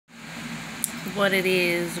What it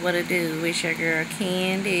is, what it do, it's your girl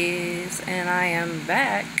Candice, and I am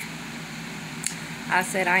back. I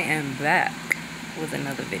said I am back with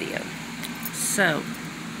another video. So,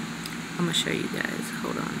 I'm gonna show you guys,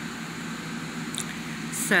 hold on.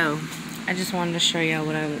 So, I just wanted to show y'all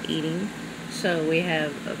what I'm eating. So, we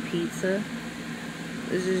have a pizza.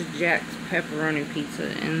 This is Jack's pepperoni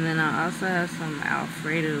pizza, and then I also have some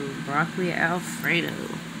Alfredo, broccoli Alfredo.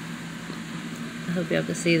 I hope y'all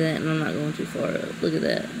can see that, and I'm not going too far up. Look at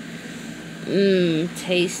that.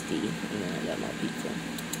 Tasty. And then I got my pizza.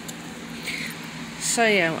 So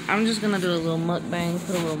yeah, I'm just gonna do a little mukbang,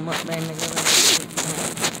 put a little mukbang together.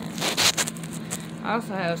 I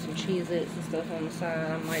also have some Cheez-Its and stuff on the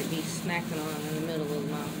side. I might be snacking on in the middle of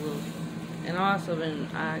my little. And I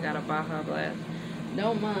got a Baja Blast.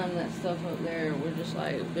 Don't mind that stuff up there. We're just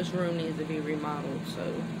like, this room needs to be remodeled,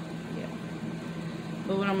 so yeah.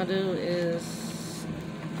 But what I'm gonna do is,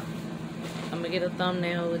 I'm gonna get a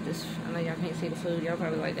thumbnail with this. I know y'all can't see the food. Y'all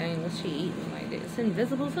probably like, dang, what's she eating? Like, it's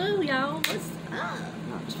invisible food, y'all. What's up?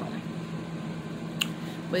 No, it's funny.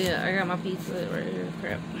 But yeah, I got my pizza right here.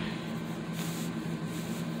 Crap.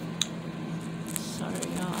 Sorry,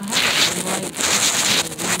 y'all. I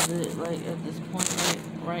have to use it like at this point,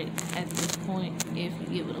 right at this point, if you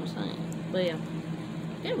get what I'm saying. But yeah,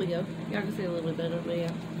 there we go. Y'all can see a little bit better, but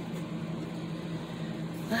yeah.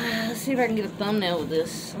 Let's see if I can get a thumbnail with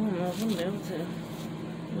this. I don't know if I'm able to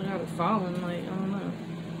without it falling. Like, I don't know.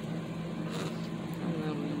 I don't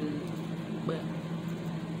know what to do. But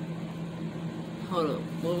hold up.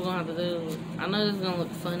 What we're gonna have to do, I know this is gonna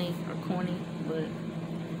look funny or corny, but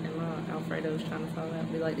and my Alfredo's trying to fall out,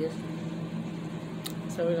 be like this.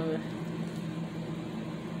 So we're gonna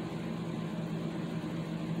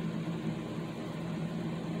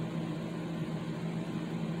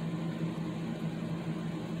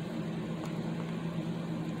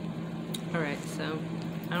Alright, so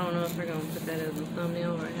I don't know if we're gonna put that as a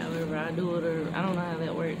thumbnail or however I do it, or I don't know how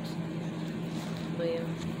that works. But yeah,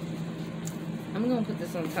 I'm gonna put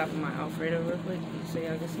this on top of my Alfredo real quick so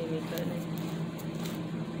y'all can see me cutting it.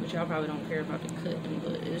 Which y'all probably don't care about the cutting,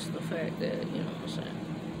 but it's the fact that, you know what I'm saying.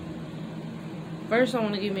 First, I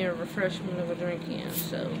want to give me a refreshment of a drink in,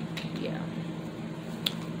 so yeah,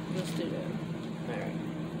 let's do that. Alright,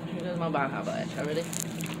 here goes my Baja Blast. Y'all ready?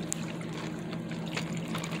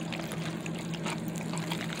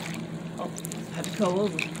 Oh, I have to go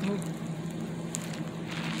over.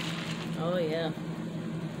 Oh yeah.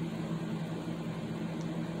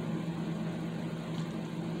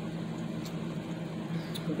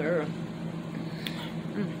 Girl.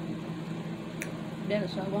 That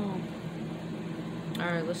is so long.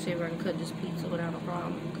 Alright, let's see if I can cut this pizza without a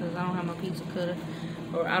problem. Because I don't have my pizza cutter.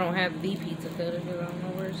 Or I don't have the pizza cutter because I don't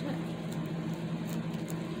know where it's at.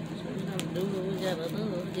 So we're gonna do what we gotta do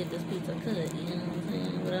to get this pizza cut, you know what I'm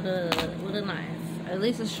saying? With a knife. At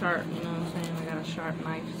least it's sharp, you know what I'm saying? I got a sharp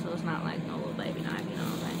knife, so it's not like no little baby knife, you know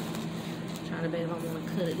what I'm saying? Trying to bet if I want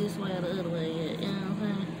to cut it this way or the other way yet, you know what I'm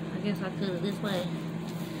saying? I guess I cut it this way.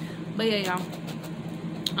 But yeah, y'all,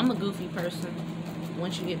 I'm a goofy person.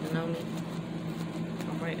 Once you get to know me,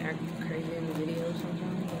 I might act crazy in the videos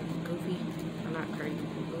sometimes, like goofy. I'm not crazy,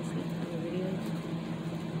 but goofy in the videos.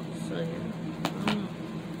 So yeah, I don't know.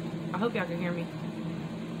 I hope y'all can hear me,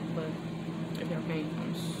 but if y'all can't,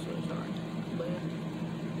 I'm so sorry. But yeah.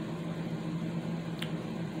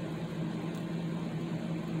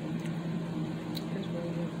 That's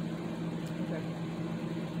really good. Okay.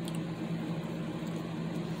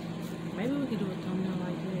 Maybe we could do a thumbnail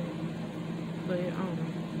like that. But I don't know.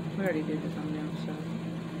 We already did the thumbnail, so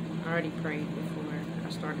I already prayed before I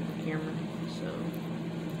started the camera. So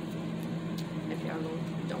if y'all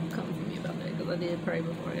don't come for me about that, because I did pray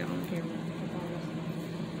before I got on the camera.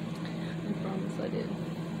 I promise I did.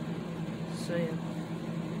 So yeah.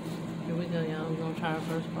 Here we go, y'all. We're gonna try our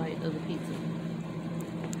first bite of the pizza.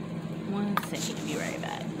 1 second, be right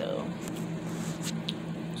back though.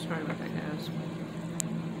 Sorry about that, guys.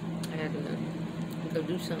 I had to go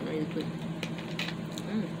do something really quick.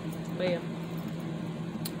 But yeah.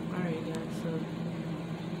 Alright guys, so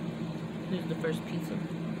here's the first pizza.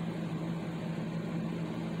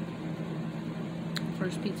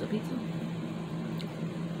 First pizza.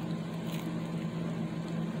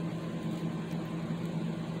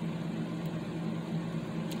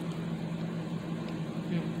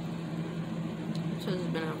 So this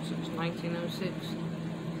has been out since 1906.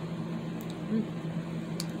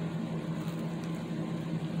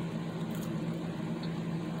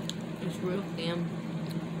 It's real thin,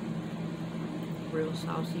 real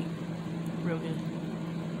saucy, real good.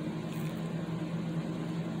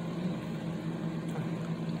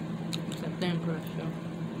 It's that thin crust, y'all.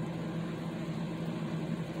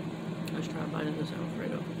 Let's try a bite of this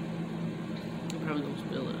Alfredo. I'm probably gonna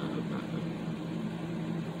spill it. I hope not.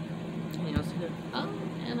 Can y'all see that? Oh,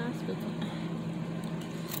 and I spilled it.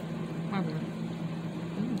 My bad.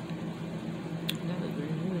 That is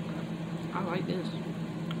very good. I like this.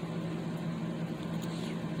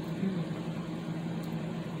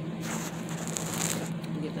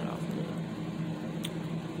 Get that off of it.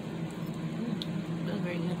 That's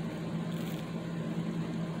very good.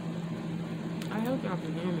 I hope y'all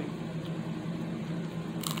can hear me.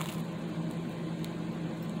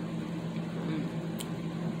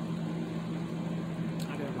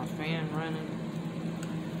 I got my fan running.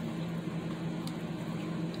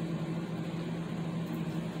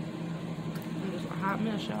 I'm just a hot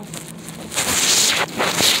mess, y'all.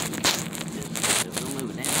 Just gonna move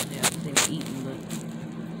it down. Yeah, I see me eating, but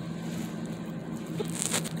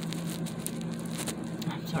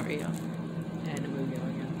I'm sorry, y'all. I had to move y'all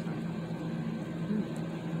again.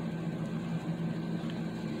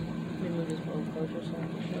 Let me move this bowl closer so I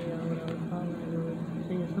can show y'all what I was calling.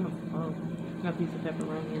 See, it's not a piece of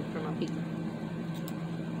pepperoni in for my pizza.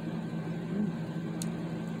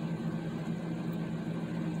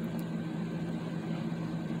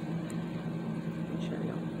 Let me show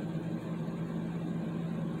y'all.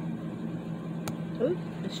 Ooh,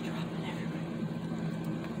 it's dropping everywhere.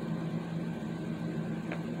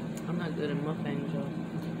 I'm not good at mukbangs, y'all.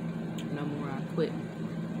 No more, I quit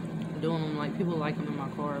doing them. Like, people like them in my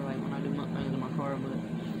car, like when I do mukbangs in my car, but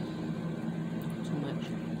too much.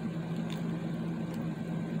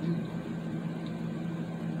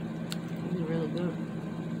 This is really good.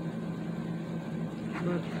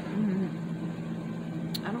 But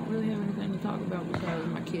I don't really have anything to talk about because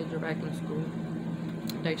my kids are back in school.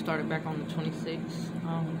 They started back on the 26th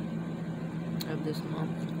of this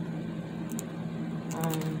month.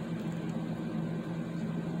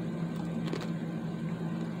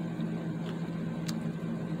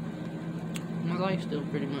 My life's still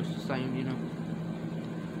pretty much the same, you know.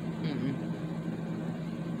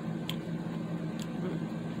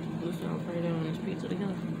 This Alfredo and this pizza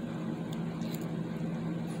together.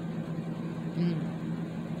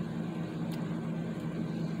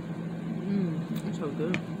 It's so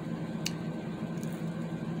good.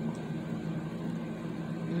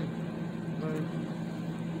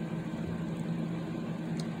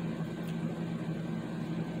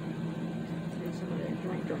 Take some of that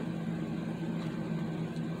drink.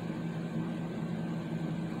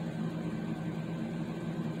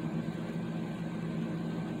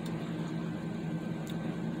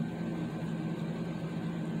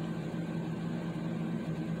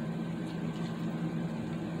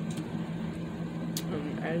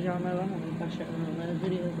 As y'all know, I don't know if I showed in the last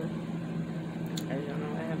video, but as y'all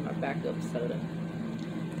know, I have my backup soda,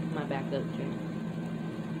 my backup drink.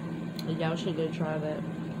 Y'all should go try that.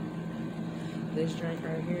 This drink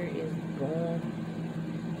right here is bomb.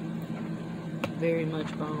 Very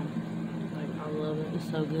much bomb. Like, I love it. It's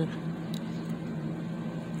so good.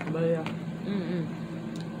 But yeah,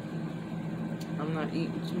 I'm not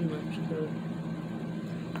eating too much because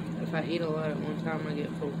if I eat a lot at one time, I get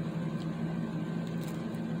full.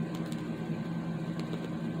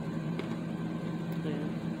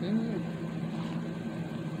 You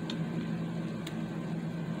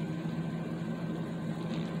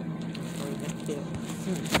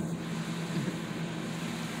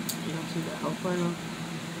don't see that Alfredo.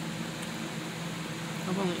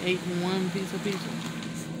 I've only eaten one piece of pizza.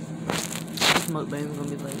 This mukbang's gonna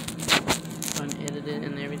be like unedited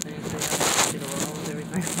and everything, so I have to get along with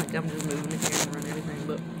everything. Like, I'm just moving the camera and everything,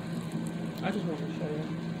 but I just wanted to show you.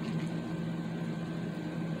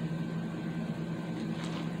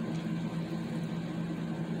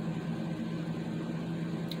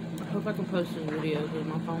 I hope I can post some videos with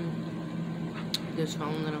my phone. This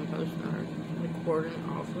phone that I'm posting or recording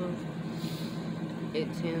off of,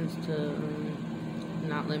 it tends to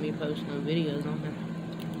not let me post no videos on there.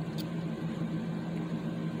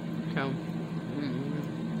 So,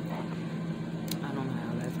 I don't know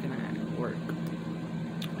how that's gonna work.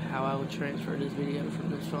 How I would transfer this video from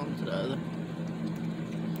this phone to the other.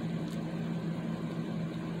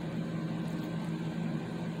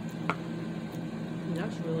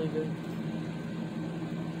 That's really good.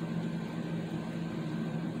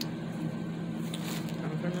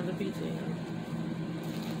 For another pizza, you know.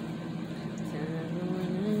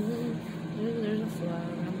 There's a fly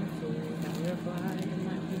around my food. There's a fly in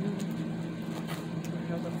my room.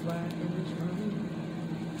 There's a fly in this room.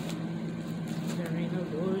 There ain't no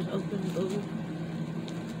doors open, boo.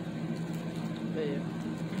 But yeah.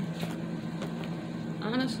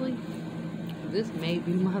 Honestly, This may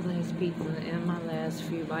be my last pizza and my last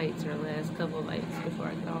few bites or last couple bites before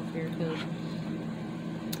I get off here, because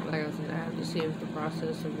like I said, I have to see if the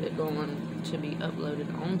process of it going to be uploaded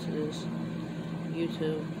onto this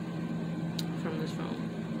YouTube from this phone.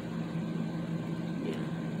 Yeah.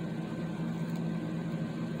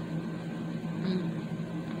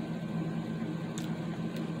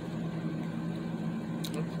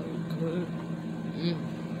 That's so good.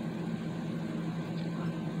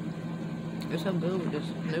 It's so good with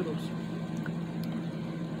just noodles.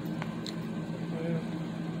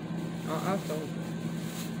 Also,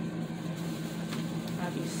 I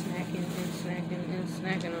be snacking and snacking and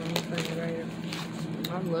snacking on these things right here.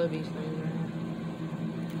 I love these things right here.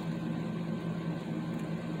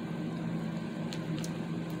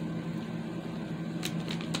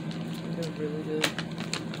 They're really good.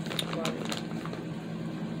 Quality.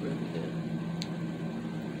 Really good.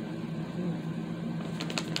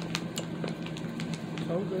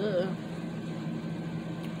 So good.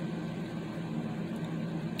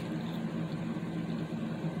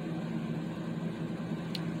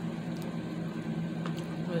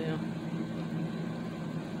 Oh yeah.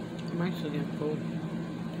 I'm actually getting full.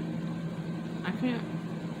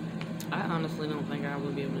 I honestly don't think I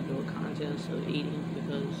would be able to do a contest of eating,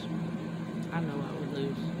 because I know I would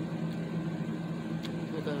lose.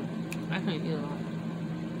 Because I can't eat a lot.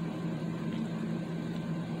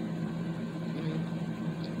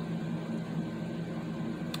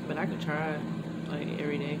 But I could try it, like,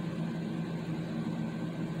 every day.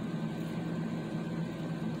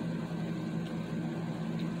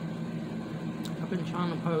 I've been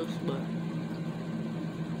trying to post, but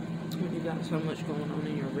when you got so much going on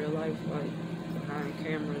in your real life, like, behind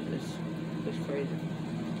cameras, it's crazy.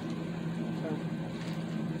 So,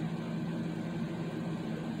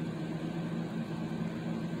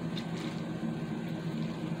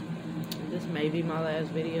 this may be my last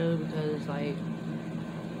video, because, like,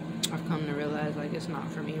 I've come to realize, like, it's not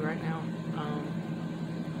for me right now.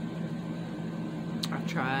 I've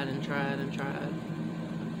tried and tried and tried.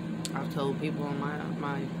 I've told people on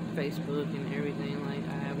my Facebook and everything, like,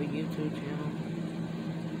 I have a YouTube channel.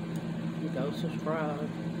 Go subscribe.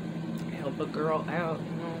 Help a girl out,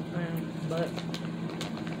 you know what I'm saying? But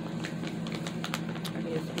I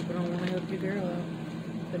guess people don't want to help your girl out.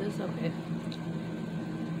 But it's okay.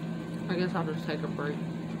 I guess I'll just take a break.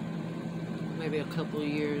 Maybe a couple of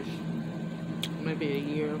years. Maybe a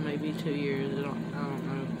year, maybe 2 years. I don't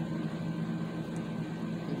know.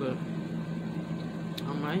 But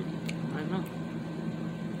I might not.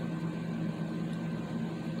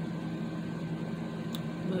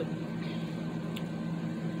 But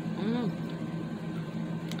I don't know.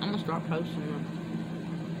 I'm gonna start posting them.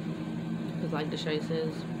 Cause like Deshae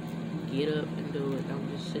says, get up and do it. Don't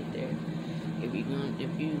just sit there.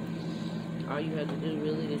 All you have to do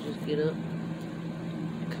really is just get up,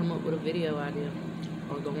 come up with a video idea,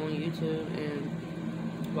 or go on YouTube and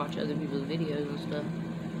watch other people's videos and stuff.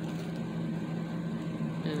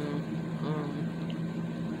 And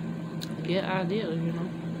get ideas, you know.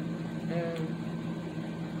 And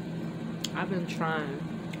I've been trying,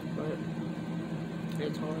 but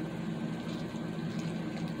it's hard.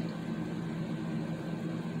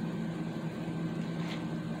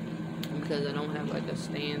 Because I don't have like a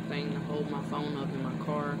stand thing to hold my phone up in my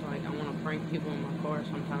car. Like, I want to prank people in my car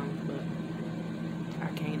sometimes, but I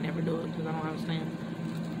can't never do it because I don't have a stand.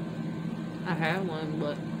 I have one,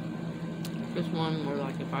 but it's one where,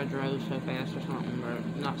 like, if I drove so fast or something, or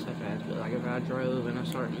not so fast, but like if I drove in a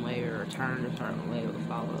certain way or turned a certain way, it would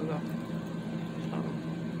follow us. So,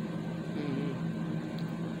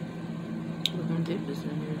 we're gonna dip this in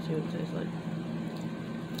here and see what it tastes like.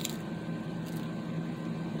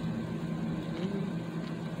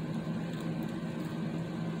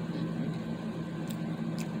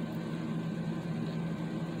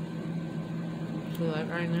 So, like,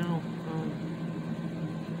 right now,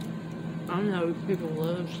 I know people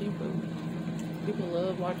love seafood. People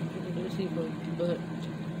love watching people do seafood, but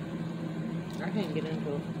I can't get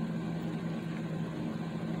into it.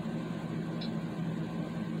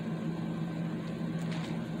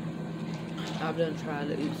 I've done tried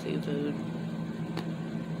to eat seafood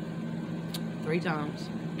 3 times.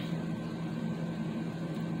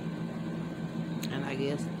 And I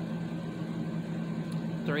guess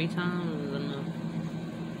 3 times is enough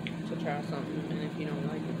to try something. And if you don't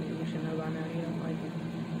like it, then you should know by now you don't like it.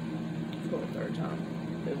 For a 3rd time,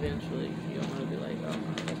 eventually you'll want to be like, oh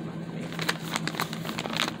no, that's not for me.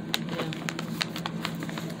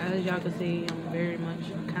 Yeah. As y'all can see, I'm very much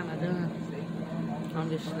kind of done. I'm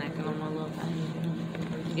just snacking on my little things, you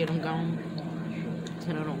know, get them gone so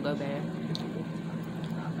they don't go bad.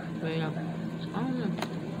 But yeah, I don't know.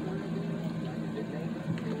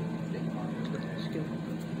 Excuse me.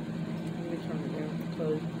 Let me turn it down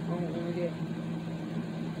because I don't want to get.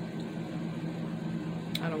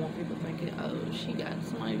 I don't want people thinking, oh, she got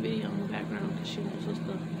somebody video in the background because she wants us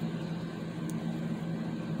to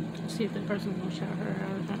see if that person's gonna shout her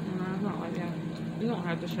out or something. No, it's not like that. You don't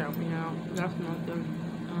have to shout me out. That's nothing.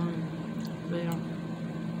 But yeah.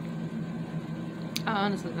 I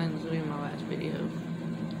honestly think this will be my last video.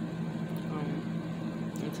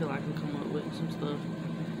 Until I can come up with some stuff.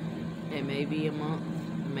 It may be a month,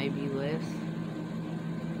 maybe less.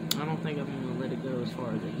 I don't think I'm gonna let it go as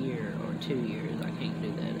far as a year or 2 years. I can't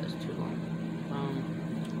do that. That's too long.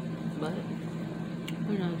 But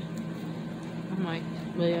who knows? I might.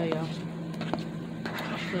 But yeah, y'all.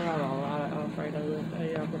 I still have a lot of Alfredo left. Oh,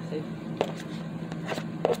 y'all can see.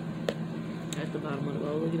 At the bottom of the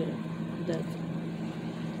bowl. Look at that. That's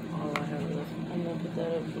all I have left. I'm gonna put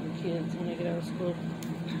that up for the kids when they get out of school.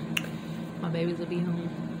 My babies will be home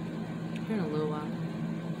here in a little while.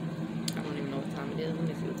 I don't even know what time it is. Let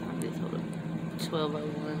me see what time it is. Hold up.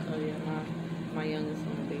 12:01. Oh yeah, my youngest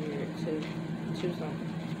one will be here at 2 something.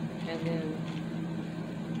 And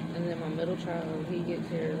then my middle child, he gets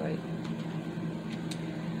here like,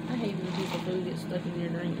 I hate when people food gets stuck in your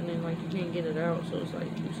drink and then like you can't get it out, so it's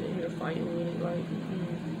like you sit here fighting with it like.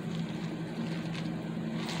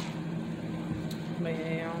 But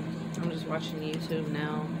yeah, I'm just watching YouTube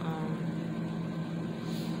now.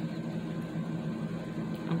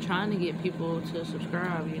 I'm trying to get people to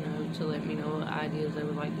subscribe, you know, to let me know what ideas they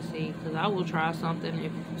would like to see. Because I will try something,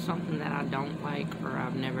 if something that I don't like or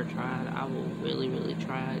I've never tried, I will really, really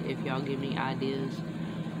try it. If y'all give me ideas,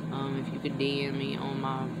 if you could DM me on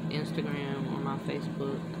my Instagram or my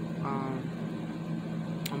Facebook, on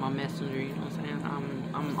my Messenger, you know what I'm saying?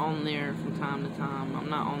 I'm on there from time to time. I'm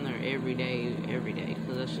not on there every day,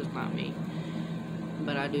 because that's just not me.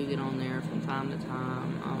 But I do get on there from time to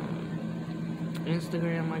time.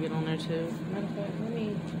 Instagram, I get on there too. Matter of fact, I'm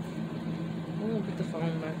gonna put the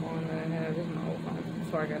phone back on that I have. This is my old phone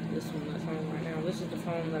before I got this one that's on right now. This is the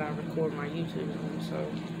phone that I record my YouTube on, so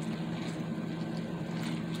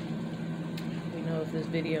we know if this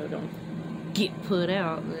video don't get put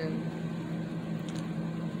out, then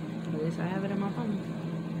at least I have it in my phone.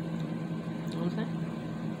 You know what I'm saying?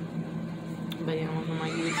 But yeah, I'm gonna put my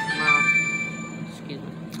excuse me.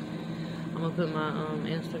 I'm gonna put my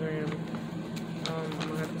Instagram. I'm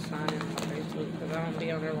gonna have to sign in on Facebook because I don't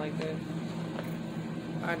be on there like that.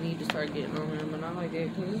 I need to start getting on there, but not like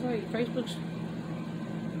that, because it's like Facebook's.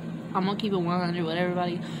 I'm gonna keep it 100 with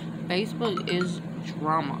everybody. Facebook is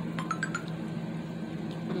drama.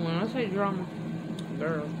 When I say drama,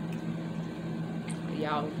 girl,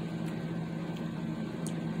 y'all.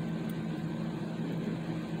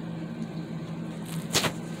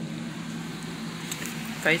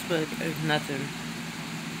 Facebook is nothing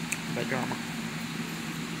but drama.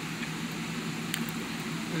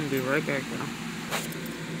 I'm gonna be right back now.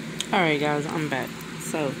 Alright guys, I'm back.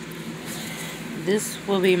 So, this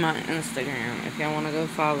will be my Instagram. If y'all want to go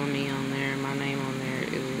follow me on there, my name on there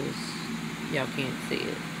is, y'all can't see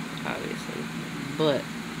it, obviously. But,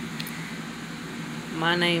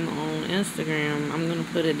 my name on Instagram, I'm gonna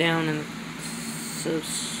put it down in,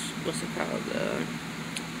 what's it called,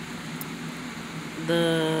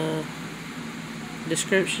 the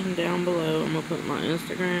description down below. I'm gonna put my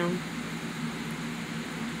Instagram.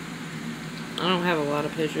 I don't have a lot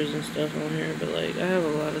of pictures and stuff on here, but like I have a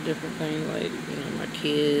lot of different things, like, you know, my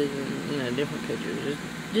kids and, you know, different pictures,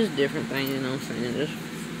 just different things, you know what I'm saying?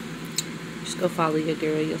 Just go follow your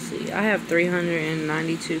girl, you'll see. I have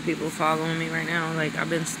 392 people following me right now. Like,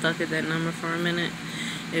 I've been stuck at that number for a minute.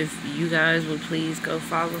 If you guys would please go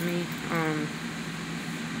follow me.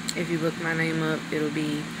 If you look my name up, it'll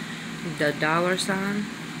be the $, and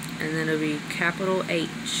then it'll be capital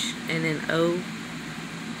H, and then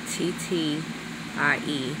OTTIE,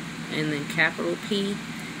 and then capital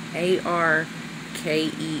PARKER,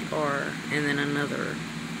 and then another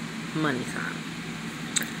money sign.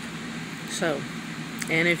 So,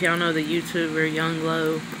 and if y'all know the YouTuber Young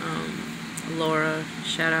Glow, Laura,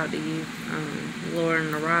 shout out to you, Laura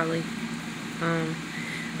Riley.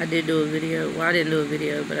 I did do a video. Well, I didn't do a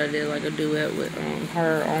video, but I did like a duet with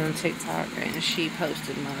her on TikTok, and she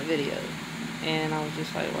posted my video, and I was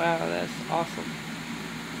just like, wow, that's awesome.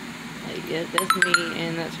 Like, yeah, that's me,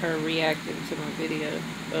 and that's her reacting to my video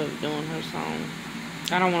of doing her song.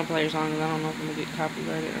 I don't want to play her song because I don't know if I'm gonna get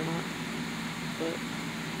copyrighted or not, but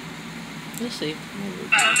we'll see.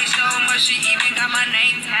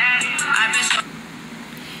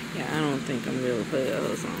 Yeah, I don't think I'm gonna play the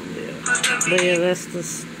other song, yeah. But yeah, that's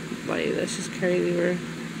just crazy, bro.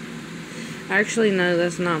 Actually, no,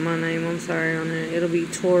 that's not my name. I'm sorry on it. It'll be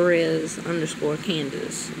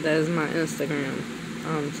Torres_Candace. That is my Instagram.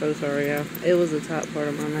 I'm so sorry, y'all. It was the top part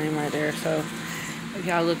of my name right there. So, if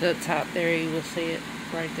y'all look up top there, you will see it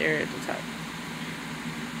right there at the top.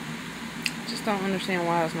 Just don't understand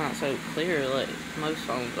why it's not so clear like most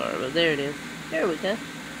phones are. But there it is. There we go.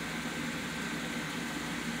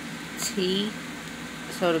 So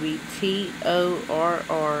it'll be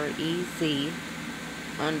TORREZ_CANDACE.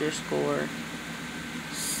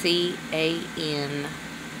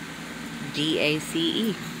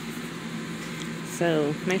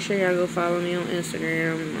 So make sure y'all go follow me on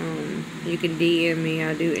Instagram. You can DM me.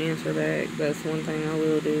 I do answer back. That's one thing I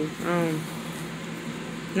will do.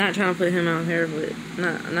 Not trying to put him out here, but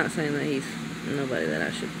not saying that he's nobody that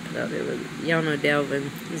I should put out there. But y'all know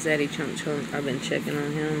Delvin, Zaddy Chunk Chunk. I've been checking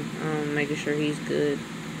on him, making sure he's good.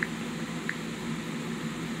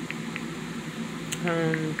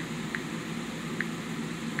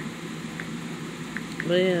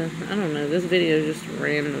 But yeah, I don't know. This video is just a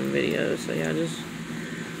random video, so y'all just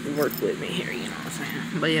work with me here, you know what I'm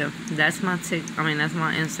saying? But yeah, that's my that's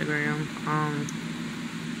my Instagram.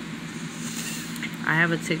 I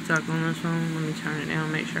have a TikTok on this phone. Let me turn it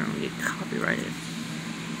down, make sure I don't get copyrighted.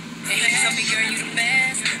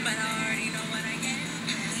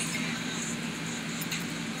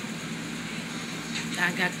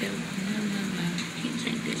 I got them. No. Can't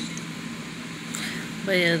change this.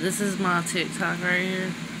 But yeah, this is my TikTok right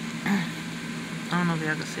here. I don't know if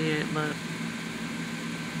y'all can see it, but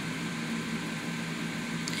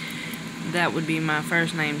that would be my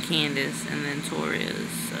first name, Candace, and then Torres.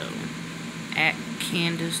 So at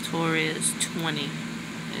Candace Torres 20.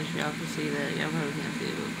 If y'all can see that, y'all probably can't see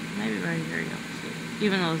it, but maybe right here y'all can see it.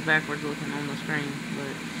 Even though it's backwards looking on the screen,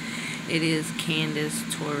 but it is Candace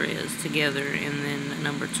Torres together, and then the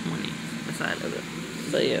number 20 beside of it.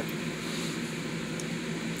 But yeah.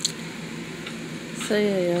 So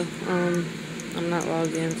yeah, I'm not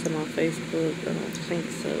logged into my Facebook. I don't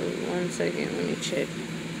think so. 1 second, let me check.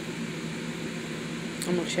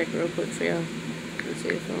 I'm gonna check real quick for y'all. Let's see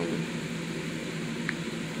if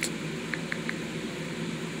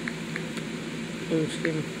oh,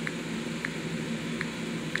 excuse me.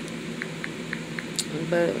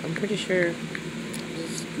 But I'm pretty sure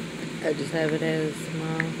I just have it as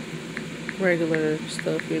my regular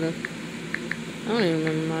stuff, you know. I don't even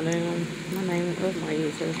remember my name. What's my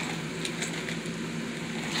user?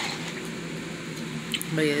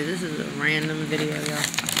 But yeah, this is a random video, y'all.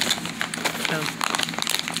 So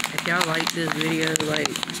if y'all like this video, like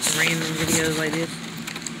random videos like this,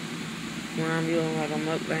 where I'm doing like a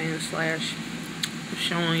mukbang /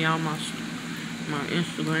 showing y'all my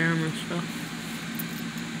Instagram and stuff.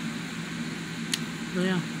 But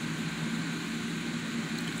yeah.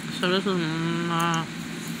 So this is my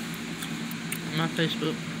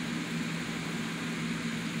Facebook.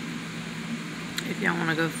 If y'all want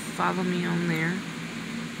to go follow me on there.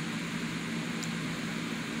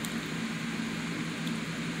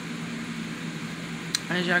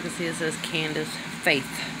 As y'all can see, it says Candace Faith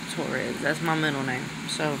Torres. That's my middle name.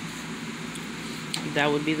 So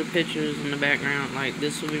that would be the pictures in the background. Like,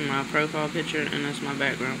 this would be my profile picture, and that's my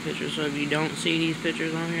background picture. So if you don't see these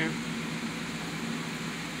pictures on here,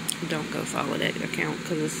 don't go follow that account,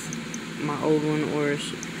 because it's my old one, or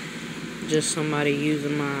it's just somebody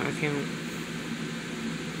using my account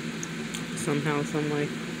somehow, some way.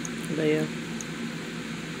 But yeah,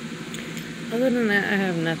 other than that, I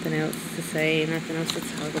have nothing else to say, nothing else to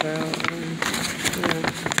talk about. You know,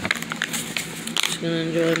 just gonna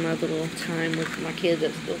enjoy my little time with my kids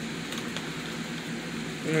at school.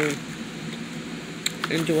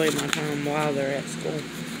 Enjoy my time while they're at school.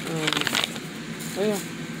 But yeah.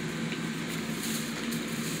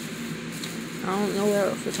 I don't know what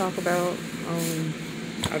else to talk about.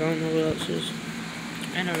 I don't know what else is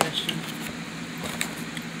interesting.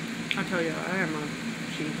 I'll tell y'all, I have my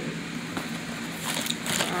cheeseburger.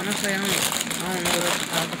 Honestly, I don't know what else to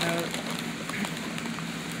talk about.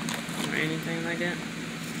 Or anything like that.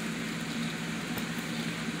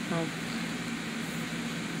 Well,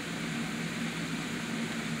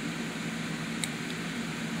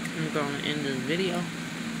 I'm going to end this video.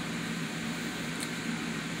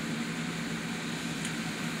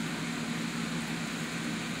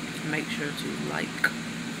 Make sure to like,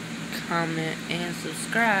 comment, and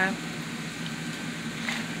subscribe.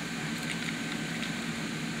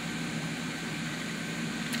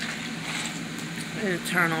 And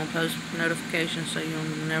turn on post notifications so you'll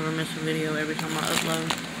never miss a video every time I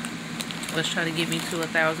upload. Let's try to get me to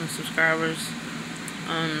 1,000 subscribers.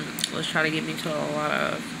 Let's try to get me to a lot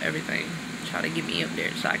of everything. Try to get me up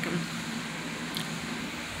there so I can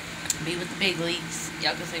Be with the big leagues.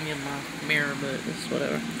 Y'all can see me in my mirror, but it's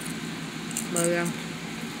whatever. But yeah.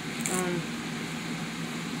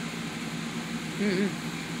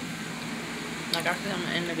 Like I said, I'm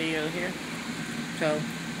gonna end the video here. So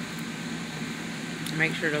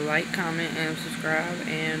make sure to like, comment, and subscribe,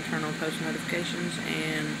 and turn on post notifications,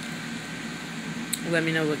 and let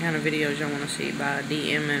me know what kind of videos y'all want to see by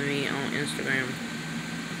DMing me on Instagram.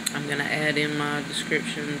 I'm going to add in my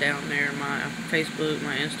description down there my Facebook,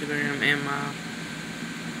 my Instagram, and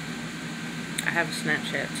I have a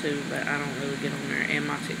Snapchat too, but I don't really get on there, and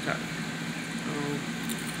my TikTok.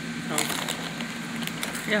 So,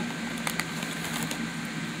 yeah.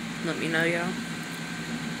 Let me know, y'all.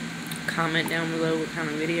 Comment down below what kind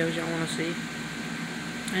of videos y'all want to see.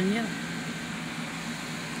 And yeah.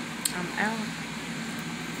 I'm out.